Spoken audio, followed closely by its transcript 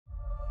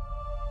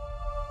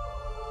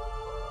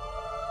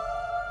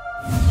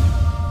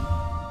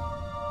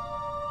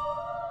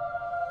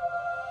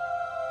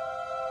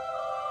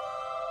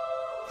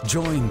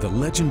Join the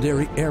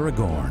legendary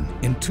Aragorn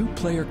in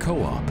two-player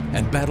co-op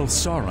and battle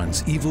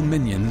Sauron's evil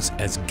minions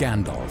as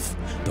Gandalf,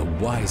 the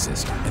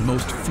wisest and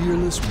most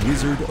fearless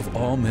wizard of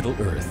all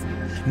Middle-earth.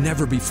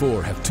 Never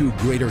before have two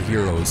greater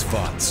heroes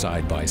fought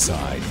side by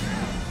side.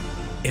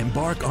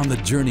 Embark on the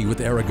journey with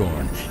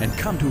Aragorn and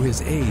come to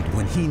his aid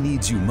when he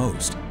needs you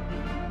most.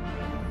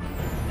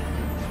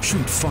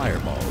 Shoot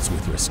fireballs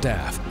with your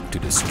staff to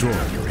destroy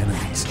your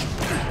enemies.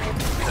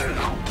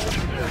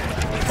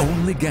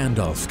 Only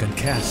Gandalf can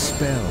cast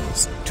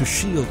spells to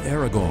shield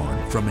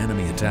Aragorn from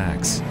enemy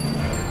attacks.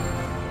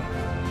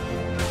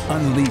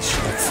 Unleash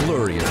a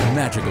flurry of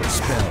magical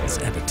spells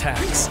and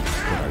attacks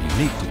that are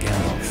unique to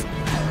Gandalf.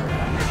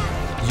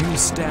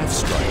 Use Staff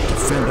Strike to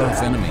fend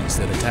off enemies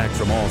that attack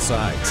from all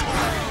sides.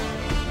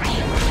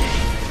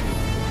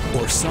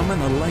 Or summon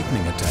a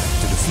lightning attack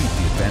to defeat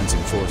the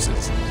advancing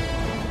forces.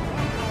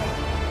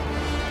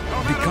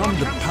 Become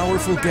the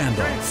powerful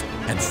Gandalf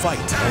and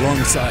fight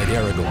alongside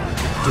Aragorn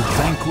to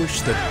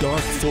vanquish the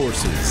dark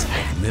forces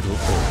of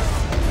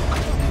Middle-earth.